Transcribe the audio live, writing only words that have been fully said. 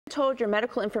told your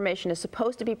medical information is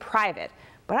supposed to be private,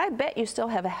 but I bet you still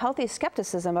have a healthy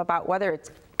skepticism about whether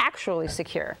it's actually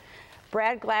secure.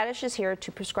 Brad Gladish is here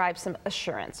to prescribe some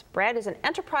assurance. Brad is an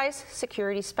enterprise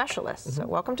security specialist. So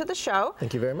welcome to the show.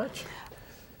 Thank you very much.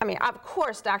 I mean, of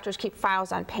course, doctors keep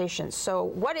files on patients. So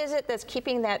what is it that's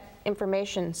keeping that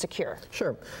information secure?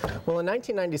 Sure. Well, in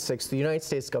 1996, the United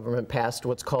States government passed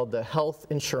what's called the Health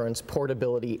Insurance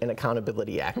Portability and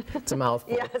Accountability Act. It's a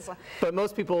mouthful. Yes. But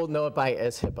most people know it by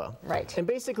as HIPAA. Right. And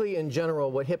basically, in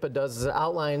general, what HIPAA does is it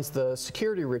outlines the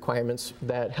security requirements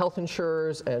that health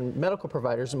insurers and medical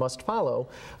providers must follow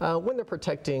when they're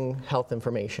protecting health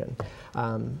information.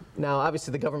 Now,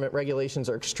 obviously, the government regulations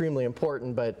are extremely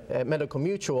important, but at Medical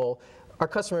Mutual, our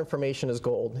customer information is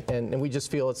gold, and we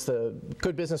just feel it's the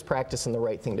good business practice and the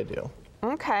right thing to do.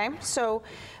 Okay, so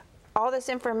all this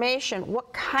information,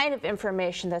 what kind of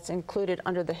information that's included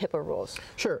under the HIPAA rules?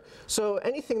 Sure. So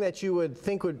anything that you would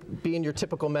think would be in your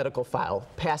typical medical file,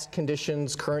 past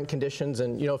conditions, current conditions,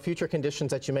 and future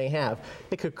conditions that you may have.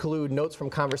 It could include notes from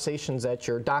conversations that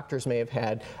your doctors may have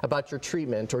had about your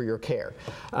treatment or your care.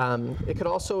 It could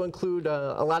also include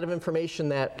a lot of information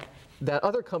that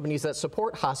other companies that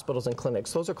support hospitals and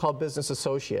clinics, those are called business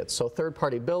associates. So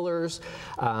third-party billers,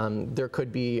 there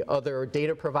could be other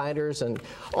data providers, and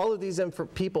all of these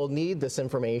people need this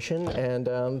information, and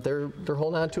they're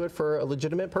holding on to it for a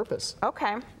legitimate purpose.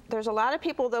 Okay. There's a lot of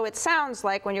people, though, it sounds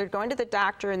like, when you're going to the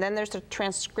doctor, and then there's the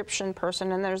transcription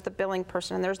person, and there's the billing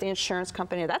person, and there's the insurance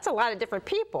company. That's a lot of different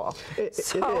people. It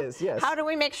is, yes. How do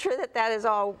we make sure that that is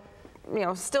all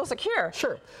still secure?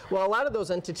 Sure. Well, a lot of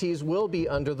those entities will be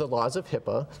under the laws of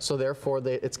HIPAA, so therefore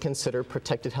it's considered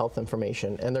protected health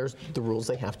information, and there's the rules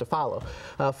they have to follow.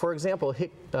 For example,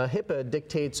 HIPAA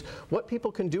dictates what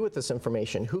people can do with this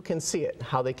information, who can see it,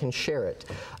 how they can share it.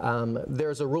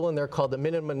 There's a rule in there called the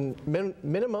minimum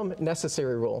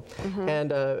necessary rule,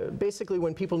 and basically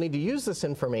when people need to use this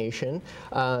information,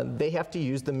 they have to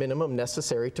use the minimum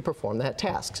necessary to perform that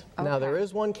task. Okay. Now, there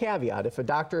is one caveat. If a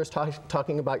doctor is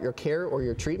talking about your care or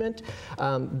your treatment,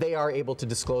 they are able to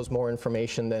disclose more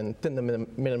information than the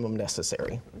minimum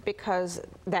necessary. Because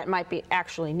that might be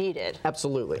actually needed.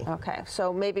 Absolutely. Okay,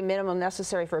 so maybe minimum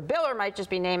necessary for a biller might just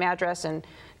be name, address, and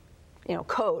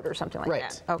code or something like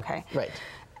that. Okay. Right.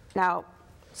 Now,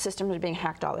 systems are being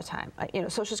hacked all the time.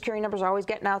 Social Security numbers are always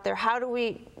getting out there. How do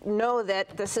we know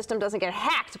that the system doesn't get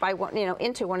hacked by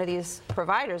into one of these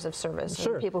providers of service?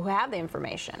 Sure. People who have the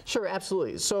information? Sure,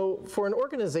 absolutely. So for an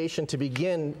organization to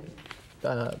begin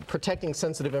protecting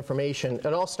sensitive information, it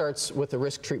all starts with a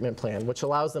risk treatment plan, which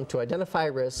allows them to identify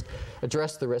risk,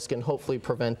 address the risk, and hopefully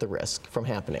prevent the risk from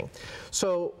happening.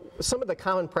 So some of the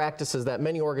common practices that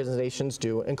many organizations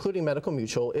do, including Medical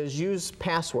Mutual, is use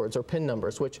passwords or PIN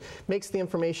numbers, which makes the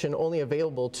information only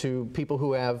available to people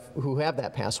who have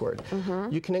that password.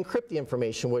 You can encrypt the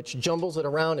information, which jumbles it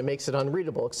around and makes it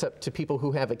unreadable, except to people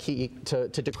who have a key to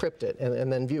decrypt it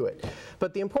and then view it.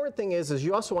 But the important thing is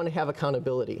you also want to have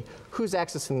accountability. Who's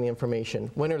accessing the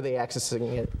information? When are they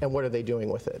accessing it? And what are they doing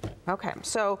with it? Okay.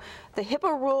 So the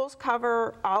HIPAA rules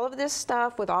cover all of this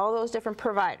stuff with all those different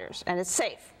providers, and it's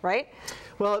safe, right?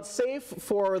 Well, it's safe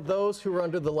for those who are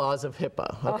under the laws of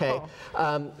HIPAA, okay?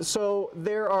 So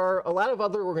there are a lot of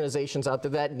other organizations out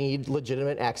there that need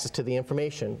legitimate access to the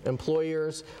information.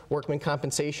 Employers, workmen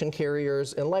compensation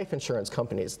carriers, and life insurance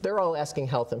companies. They're all asking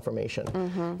health information.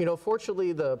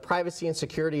 Fortunately, the privacy and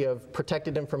security of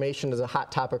protected information is a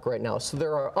hot topic right now. So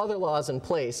there are other laws in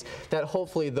place that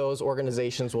hopefully those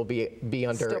organizations will be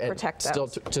under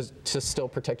to still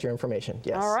protect your information.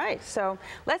 Yes. All right. So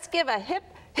let's give a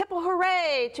HIPAA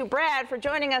hooray to Brad for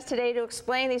joining us today to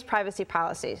explain these privacy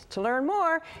policies. To learn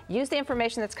more, use the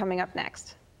information that's coming up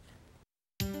next.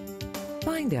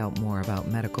 Find out more about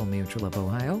Medical Mutual of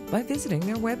Ohio by visiting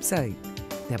their website,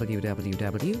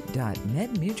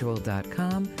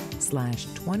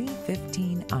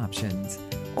 www.medmutual.com/2015options,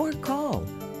 or call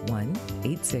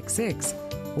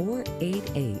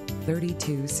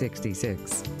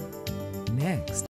 1-866-488-3266. Next.